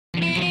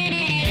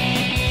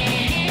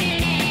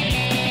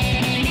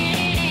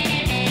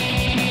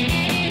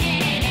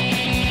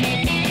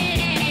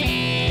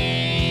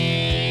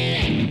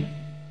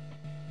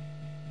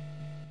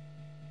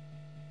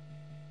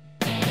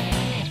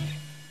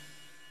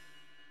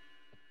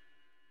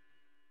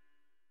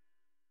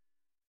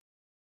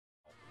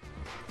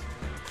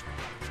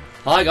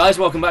Hi guys,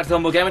 welcome back to the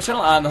Humble Gamer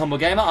channel. I'm the Humble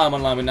Gamer. I'm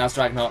online with Naz,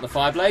 Dragonheart and the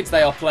Fireblades.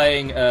 They are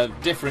playing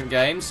different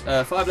games.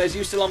 Fireblades,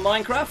 you still on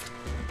Minecraft?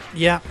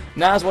 Yeah.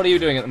 Naz, what are you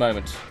doing at the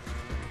moment?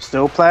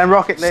 Still playing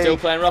Rocket League. Still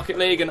playing Rocket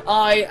League, and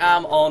I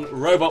am on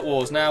Robot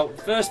Wars. Now,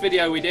 first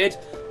video we did,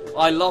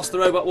 I lost the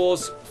Robot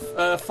Wars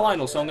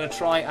final, so I'm going to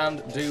try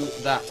and do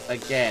that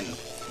again.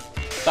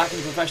 Back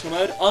in professional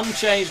mode,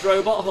 unchanged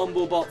robot,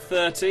 Humblebot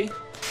 30.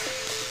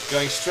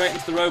 Going straight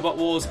into the Robot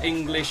Wars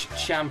English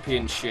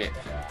Championship.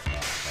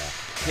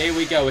 Here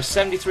we go, a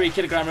 73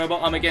 kilogram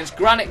robot. I'm against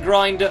Granite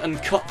Grinder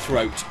and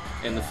Cutthroat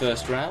in the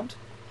first round.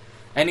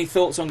 Any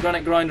thoughts on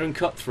Granite Grinder and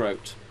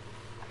Cutthroat?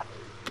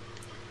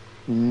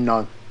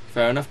 No.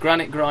 Fair enough.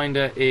 Granite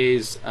Grinder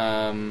is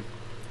ironically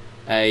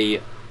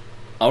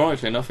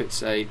enough,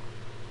 it's a...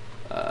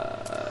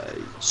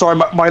 Sorry,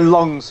 my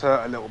lungs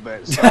hurt a little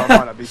bit, so I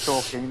might not be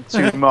talking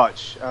too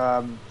much.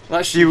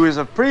 Viewers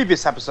of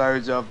previous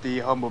episodes of the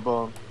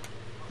Humble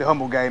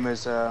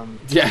Gamers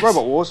Yes.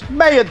 Robot Wars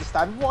may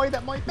understand why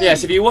that might be.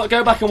 Yes, if you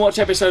go back and watch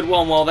episode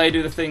 1 while they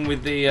do the thing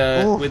with the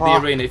the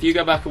arena, if you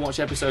go back and watch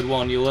episode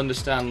 1, you'll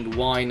understand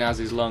why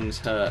Naz's lungs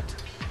hurt.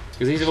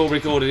 Because these have all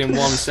recorded in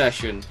one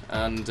session,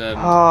 and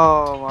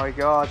oh my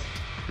god,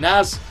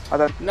 Naz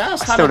had a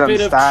bit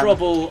of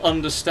trouble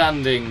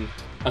understanding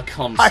a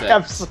concept. I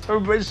have so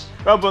much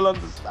trouble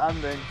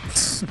understanding.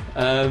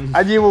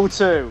 And you will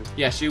too.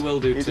 Yes, you will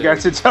do too. Go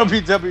to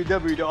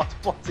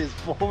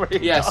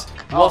www.whatisboring.com. Yes,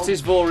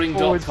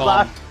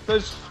 whatisboring.com.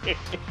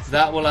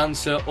 That will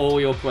answer all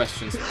your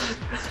questions.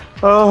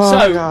 Oh,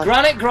 so, God.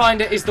 Granite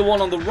Grinder is the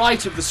one on the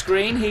right of the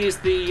screen. He is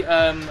the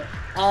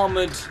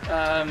armoured...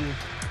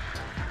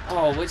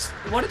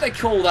 what did they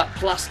call that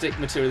plastic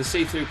material? The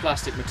see-through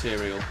plastic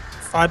material?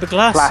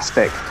 Fiberglass.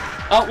 Plastic.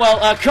 Oh, well,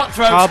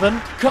 Cutthroat. Carbon.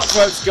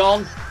 Cutthroat's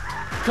gone.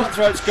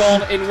 Cutthroat's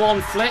gone in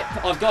one flip.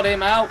 I've got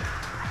him out.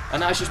 And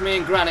now it's just me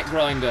and Granite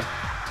Grinder.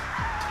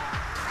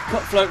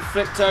 Cutthroat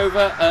flipped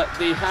over at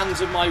the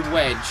hands of my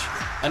wedge.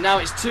 And now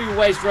it's two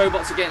wedged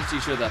robots against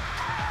each other.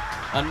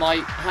 And my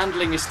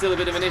handling is still a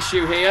bit of an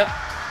issue here.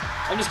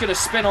 I'm just going to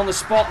spin on the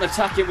spot and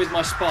attack him with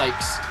my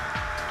spikes.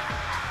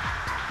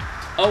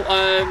 Oh,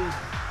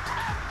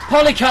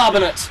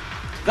 polycarbonate.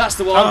 That's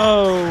the one.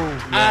 Oh,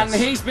 yes. And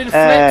he's been flipped,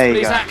 but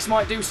his axe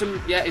might do some...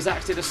 Yeah, his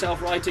axe did a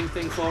self-righting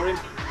thing for him.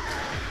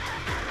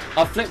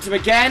 I've flipped him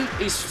again.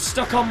 He's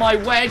stuck on my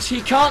wedge. He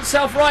can't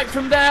self-right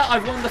from there.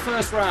 I've won the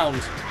first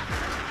round.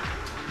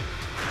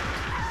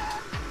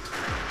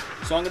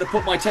 So I'm going to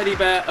put my teddy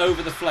bear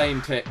over the flame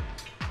pit.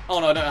 Oh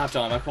no, I don't have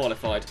time. I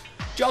qualified.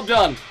 Job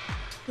done.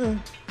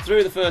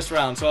 Through the first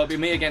round. So it'll be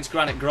me against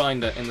Granite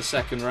Grinder in the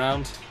second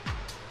round.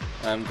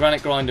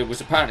 Granite Grinder was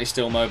apparently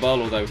still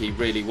mobile, although he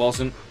really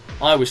wasn't.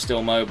 I was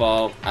still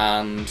mobile,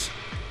 and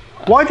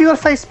why do you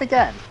face him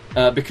again?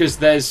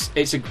 Because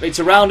it's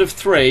a round of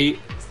 3.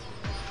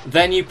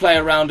 Then you play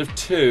a round of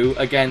 2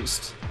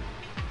 against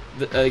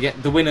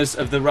the winners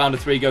of the round of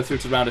 3 go through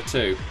to the round of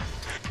 2.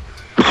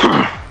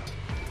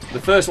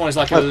 The first one is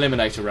like an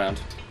eliminator round.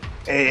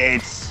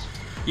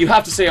 You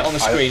have to see it on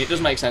the screen. It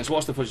does make sense.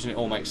 Watch the footage and it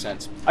all makes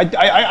sense.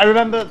 I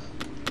remember.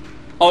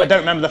 I don't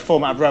remember the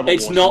format of Rebel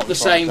Wars. It's not the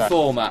same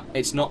format.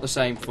 It's not the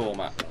same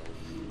format.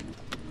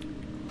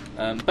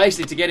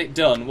 Basically, to get it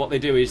done, what they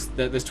do is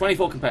there's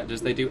 24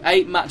 competitors. They do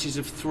 8 matches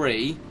of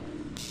 3.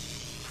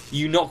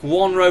 You knock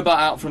one robot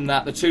out from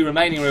that. The 2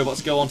 remaining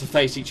robots go on to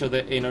face each other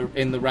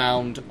in the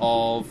round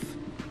of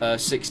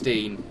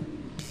 16,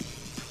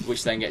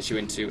 which then gets you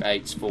into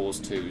 8s,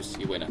 4s, 2s.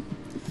 You winner.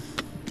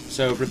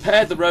 So,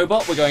 prepared the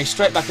robot. We're going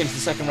straight back into the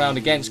second round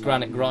against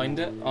Granite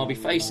Grinder. I'll be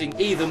facing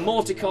either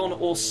Morticon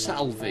or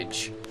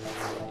Salvage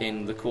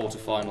in the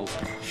quarterfinals.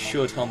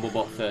 Should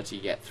Humblebot 30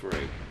 get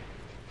through?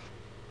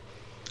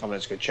 I mean,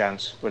 it's a good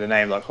chance with a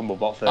name like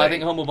Humblebot 30. I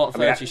think Humblebot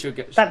 30 should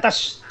get...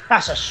 That's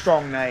a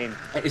strong name.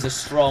 It is a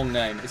strong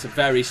name. It's a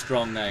very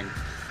strong name.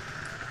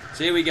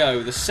 So here we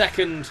go. The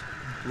second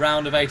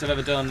round of 8 I've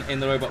ever done in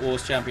the Robot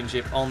Wars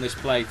Championship on this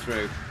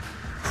playthrough.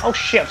 Oh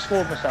shit, I've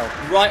scored myself.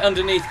 Right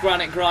underneath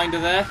Granite Grinder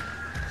there.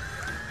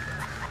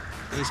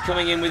 He's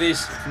coming in with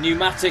his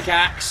pneumatic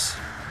axe.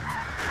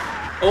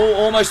 Oh,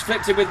 almost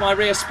flipped it with my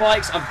rear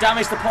spikes. I've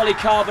damaged the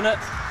polycarbonate.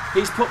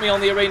 He's put me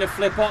on the arena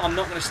flipper. I'm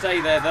not going to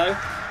stay there though.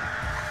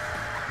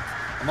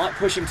 I might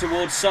push him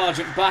towards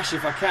Sergeant Bash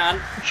if I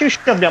can. You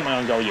shoved me up my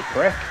own goal, you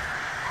prick.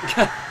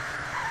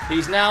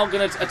 He's now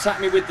going to attack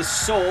me with the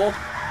saw,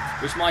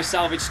 which my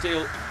salvage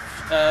steel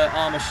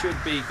armour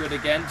should be good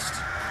against.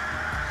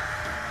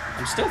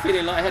 I'm still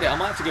feeling lightheaded. I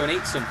might have to go and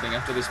eat something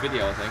after this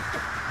video, I think.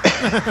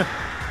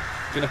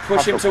 Going to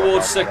push him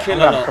towards Sir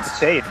Killalot. I'll have a cup of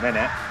tea in a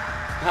minute.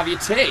 Have your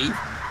tea?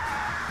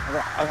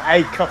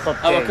 A cup of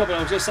tea. Oh, a cup of...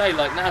 I was just saying,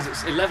 like, Naz,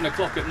 it's 11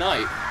 o'clock at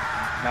night.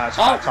 No, it's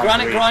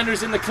Granite Grinder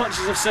is in the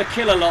clutches of Sir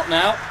Killalot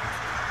now.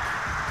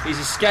 He's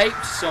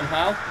escaped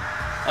somehow.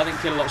 I think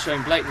Killalot's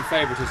showing blatant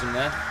favouritism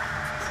there.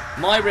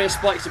 My rear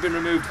spikes have been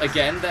removed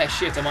again. They're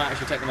shit. I might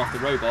actually take them off the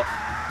robot.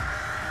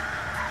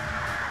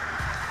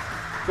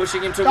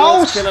 Pushing him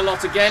towards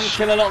Killalot again.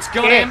 Killalot's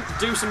got him.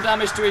 Do some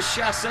damage to his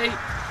chassis.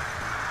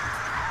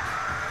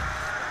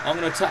 I'm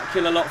going to attack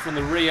Killalot from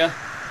the rear.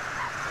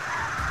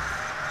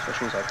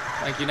 what she said.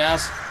 Thank you,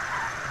 Naz.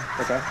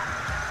 Okay.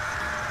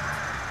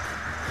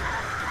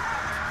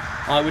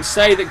 I would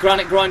say that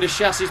Granite Grinder's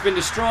chassis has been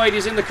destroyed.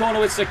 He's in the corner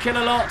with Sir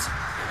Killalot.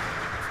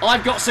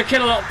 I've got Sir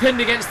Killalot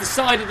pinned against the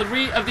side of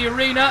the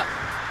arena.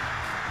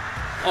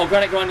 Oh,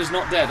 Granite Grinder's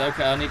not dead.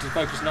 Okay, I need to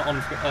focus not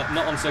on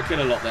Sir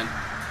Killalot then.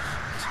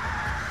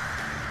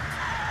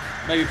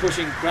 Maybe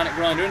pushing Granite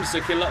Grinder into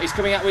Sir Killalot. He's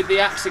coming out with the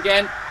axe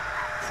again.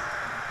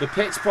 The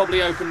pit's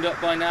probably opened up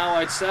by now,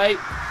 I'd say.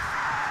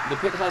 The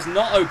pit has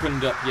not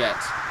opened up yet.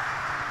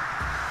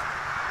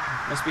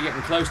 Must be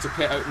getting close to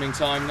pit opening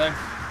time though.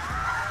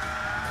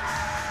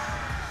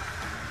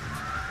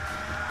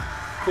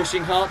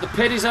 Pushing hard. The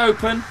pit is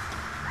open.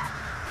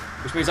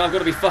 Which means I've got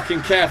to be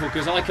fucking careful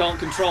because I can't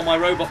control my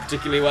robot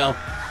particularly well.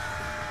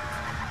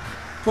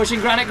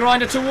 Pushing Granite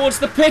Grinder towards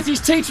the pit. He's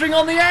teetering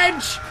on the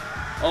edge.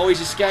 Oh,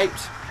 he's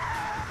escaped.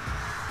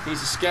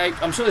 He's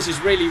escaped. I'm sure this is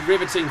really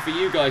riveting for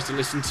you guys to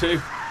listen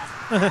to.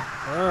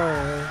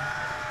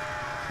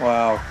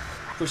 Wow.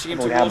 Pushing him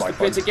towards the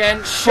pit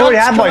again. Already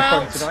had my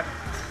fun tonight.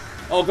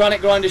 Oh,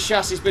 Granite Grinder's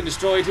chassis has been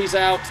destroyed. He's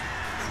out.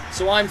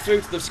 So I'm through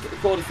to the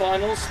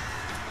quarterfinals.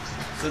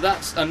 So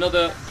that's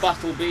another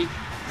battle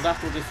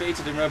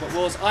defeated in Robot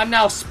Wars. I'm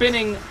now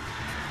spinning.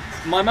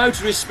 My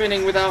motor is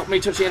spinning without me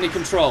touching any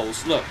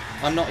controls. Look,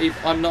 I'm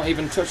not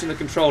even touching the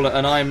controller,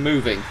 and I am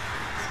moving.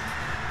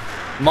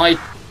 My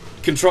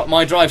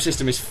drive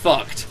system is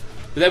fucked.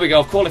 But there we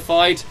go. I've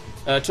qualified.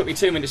 Took me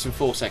 2 minutes and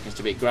 4 seconds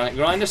to beat Granite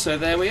Grinder. So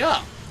there we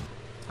are.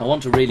 I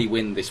want to really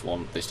win this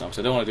one this time,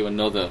 so I don't want to do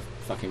another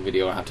fucking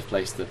video where I have to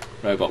place the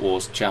Robot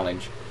Wars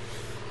challenge.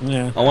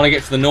 Yeah. I want to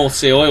get to the North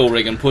Sea oil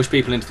rig and push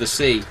people into the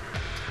sea.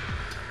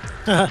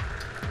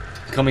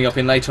 Coming up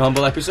in later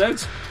Humble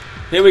episodes.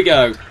 Here we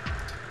go.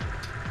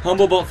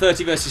 Humblebot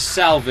 30 versus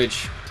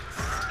Salvage.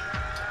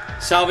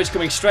 Salvage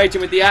coming straight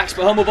in with the axe,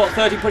 but Humblebot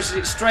 30 pushes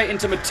it straight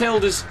into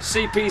Matilda's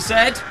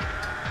CPZ.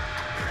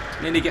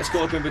 Nearly gets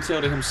caught up in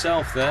Matilda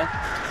himself there.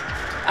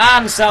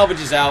 And Salvage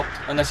is out,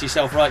 unless he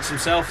self-rights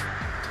himself.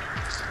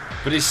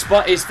 But his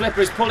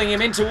flipper is pulling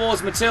him in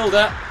towards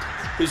Matilda,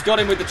 who's got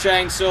him with the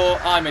chainsaw.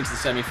 I'm into the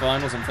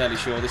semi-finals. I'm fairly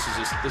sure this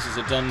is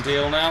a done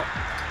deal now.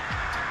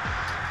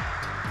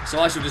 So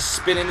I shall just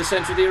spin in the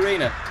centre of the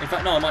arena. In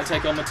fact, no, I might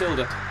take on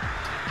Matilda.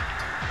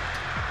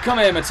 Come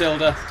here,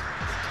 Matilda.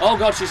 Oh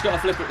god, she's got a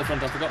flipper at the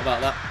front. I forgot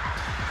about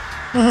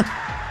that.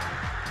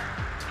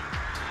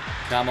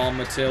 Come on,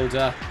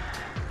 Matilda.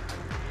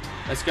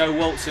 Let's go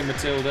waltzing,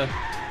 Matilda.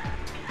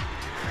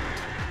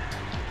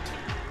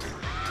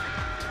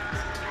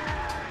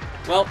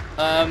 Well,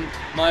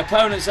 my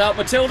opponent's out.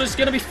 Matilda's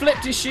going to be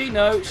flipped, is she?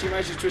 No, she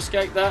manages to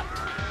escape that.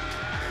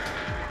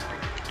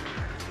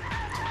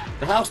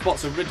 The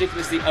housebots are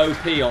ridiculously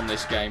OP on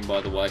this game, by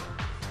the way.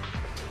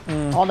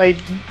 Aren't they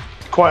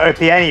quite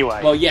OP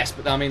anyway? Well, yes,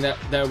 but I mean,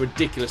 they're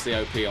ridiculously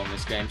OP on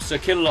this game. Sir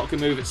Killalot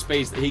can move at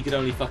speeds that he could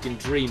only fucking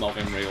dream of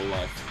in real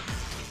life.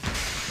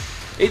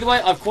 Either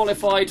way, I've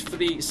qualified for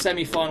the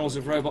semi-finals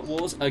of Robot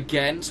Wars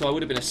again, so I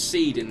would have been a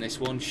seed in this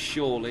one,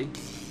 surely.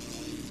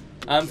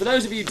 For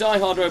those of you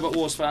die-hard Robot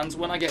Wars fans,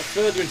 when I get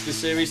further into the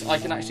series, I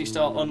can actually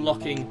start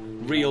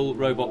unlocking real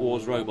Robot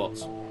Wars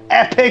robots.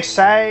 Epic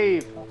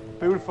save!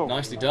 Beautiful.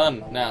 Nicely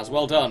done, Naz.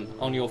 Well done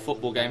on your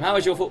football game. How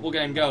is your football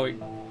game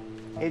going?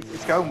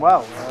 It's going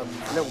well.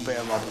 A little bit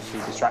of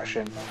obviously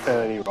distraction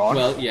earlier on.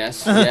 Well,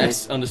 yes,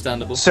 yes,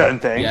 understandable. Certain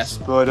things, yes.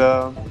 But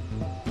yeah,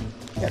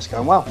 it's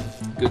going well.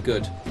 Good,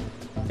 good.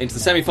 Into the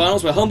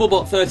semi-finals, where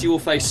Humblebot 30 will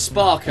face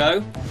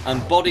Sparko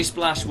and Body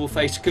Splash will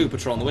face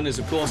Coopatron. The winners,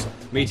 of course,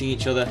 meeting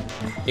each other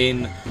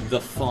in the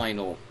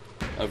final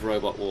of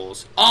Robot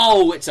Wars.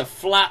 Oh, it's a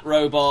flat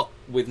robot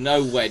with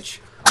no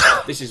wedge.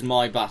 This is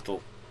my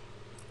battle.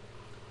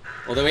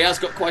 Although he has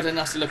got quite a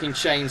nasty-looking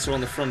chainsaw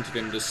on the front of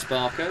him, does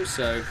Sparko,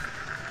 so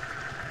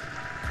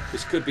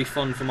this could be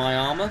fun for my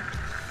armour.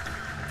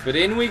 But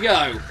in we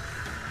go.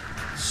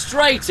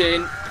 Straight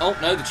in. Oh,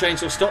 no, the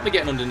chainsaw stopped me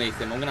getting underneath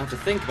him. I'm going to have to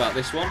think about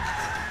this one.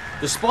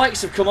 The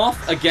spikes have come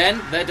off.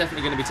 Again, they're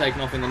definitely going to be taken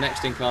off in the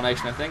next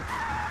incarnation, I think.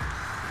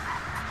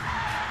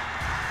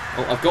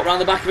 Oh, I've got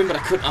round the back of him, but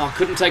I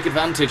couldn't take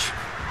advantage.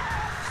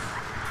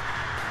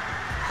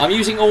 I'm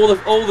using all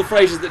the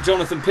phrases that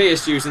Jonathan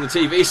Pierce used in the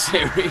TV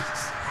series.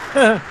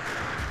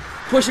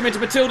 Push him into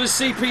Matilda's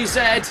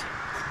CPZ,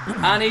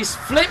 and he's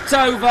flipped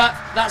over.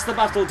 That's the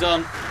battle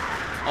done.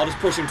 I'll just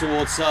push him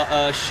towards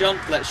Shunt.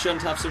 Let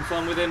Shunt have some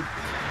fun with him.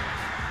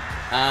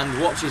 And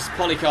watch his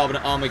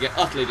polycarbonate armour get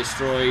utterly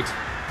destroyed.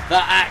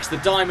 That axe, the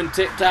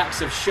diamond-tipped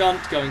axe of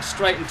Shunt, going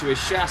straight into his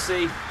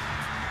chassis.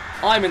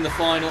 I'm in the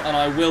final, and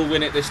I will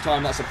win it this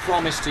time. That's a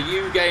promise to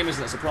you, gamers,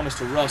 and that's a promise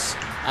to Russ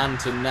and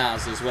to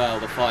Naz as well,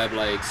 the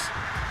Fireblades.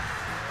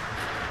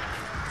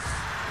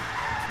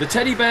 The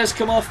teddy bears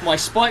come off, my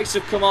spikes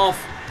have come off,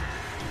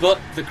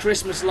 but the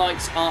Christmas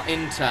lights are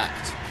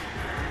intact.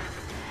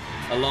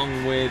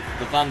 Along with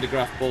the Van de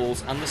Graaff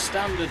balls and the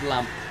standard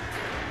lamp.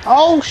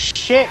 Oh,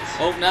 shit!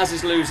 Oh, Naz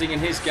is losing in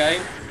his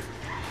game.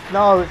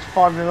 No, it's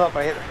 5-0 up,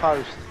 I hit the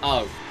post.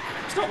 Oh,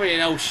 it's not really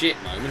an oh shit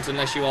moment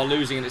unless you are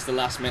losing and it's the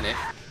last minute.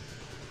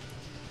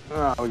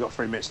 Oh, we've got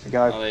 3 minutes to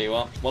go. Oh, there you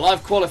are. Well,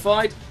 I've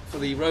qualified for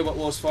the Robot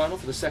Wars final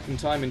for the second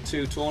time in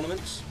 2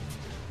 tournaments.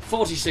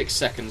 46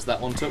 seconds that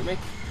one took me.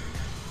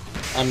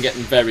 I'm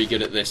getting very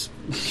good at this.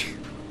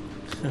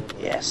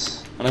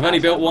 Yes. And I've only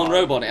built 1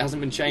 robot, it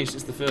hasn't been changed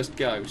since the first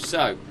go.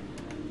 So,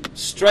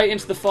 straight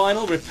into the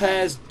final,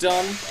 repairs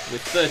done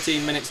with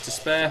 13 minutes to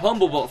spare.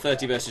 Humblebot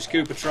 30 versus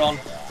Coopertron,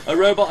 a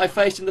robot I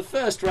faced in the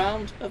first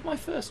round of my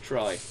first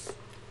try.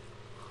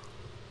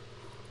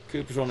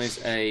 Coopertron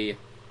is a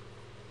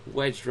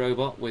wedged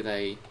robot with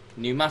a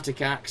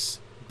pneumatic axe,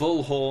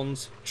 bull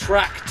horns,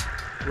 tracked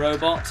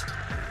robot,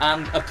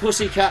 and a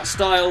pussycat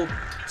style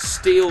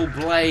steel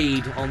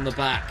blade on the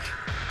back.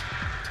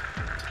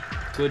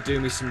 Could do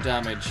me some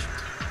damage.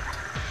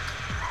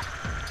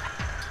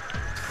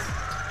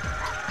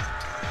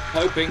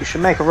 Hoping. You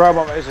should make a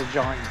robot that has a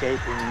giant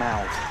gaping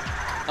mouth.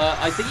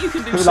 I think you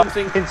can do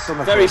something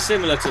very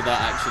similar to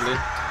that, actually.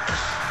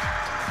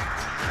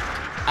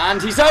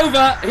 And he's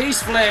over!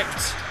 He's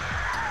flipped!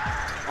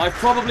 I've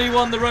probably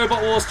won the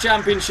Robot Wars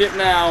Championship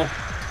now.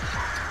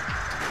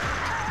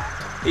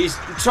 He's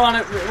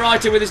trying to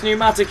right it with his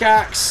pneumatic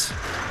axe.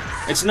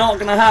 It's not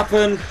going to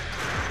happen.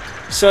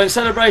 So in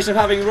celebration of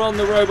having won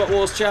the Robot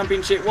Wars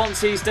Championship,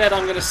 once he's dead,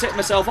 I'm going to sit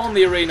myself on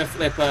the arena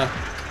flipper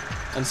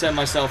and send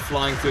myself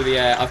flying through the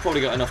air. I've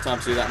probably got enough time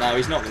to do that now.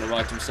 He's not going to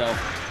right himself.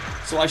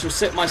 So I shall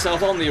sit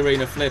myself on the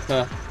arena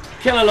flipper.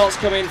 Killer Lot's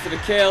come in for the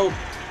kill.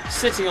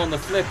 Sitting on the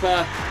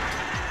flipper.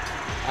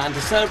 And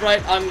to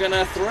celebrate, I'm going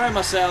to throw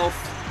myself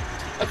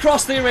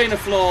across the arena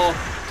floor.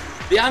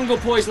 The angle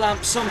poise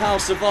lamp somehow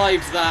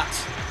survived that.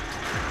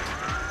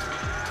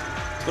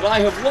 But I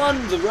have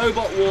won the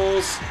Robot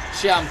Wars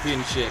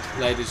Championship,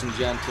 ladies and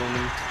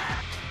gentlemen.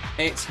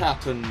 It's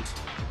happened.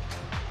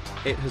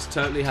 It has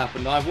totally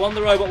happened. I've won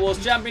the Robot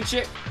Wars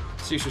Championship,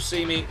 so you shall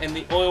see me in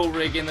the oil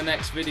rig in the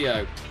next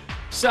video.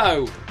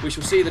 So, we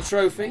shall see the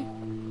trophy.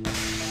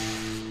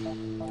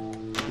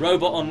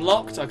 Robot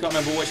unlocked. I can't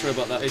remember which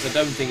robot that is. I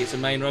don't think it's a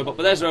main robot,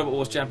 but there's Robot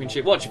Wars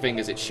Championship. Watch your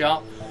fingers, it's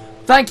sharp.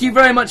 Thank you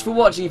very much for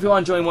watching. If you are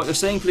enjoying what you're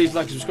seeing, please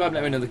like and subscribe.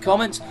 Let me know in the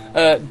comments.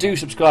 Do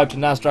subscribe to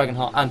Naz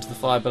Dragonheart and to the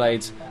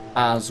Fireblades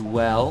as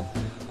well.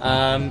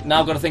 Now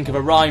I've got to think of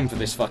a rhyme for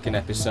this fucking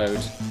episode.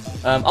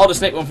 I'll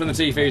just nick one from the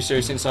TV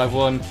series since I've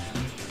won.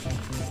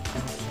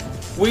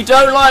 We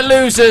don't like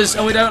losers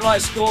and we don't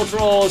like score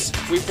draws.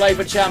 We play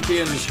for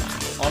champions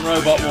on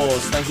Robot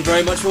Wars. Thank you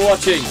very much for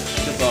watching.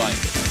 Goodbye.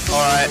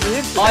 Alright.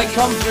 I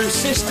come through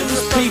systems,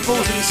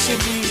 peoples and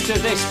cities to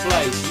this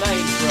place.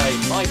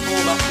 Mainframe, my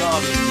format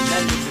guardian,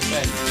 men of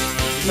defense.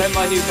 Defend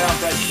my newfound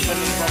friends,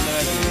 defending from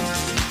their enemies.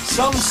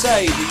 Some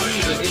say the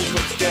user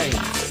inputs games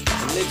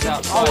and lives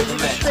outside the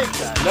net.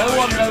 No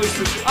one knows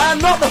who... I am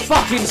not the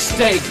fucking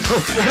Stig!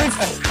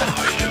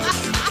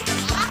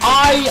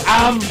 I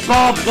am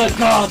Bob the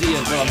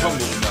Guardian. Well, I'm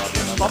Humble the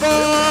Guardian.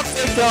 Bob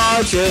the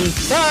Guardian,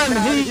 can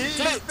he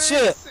glitch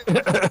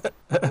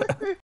it?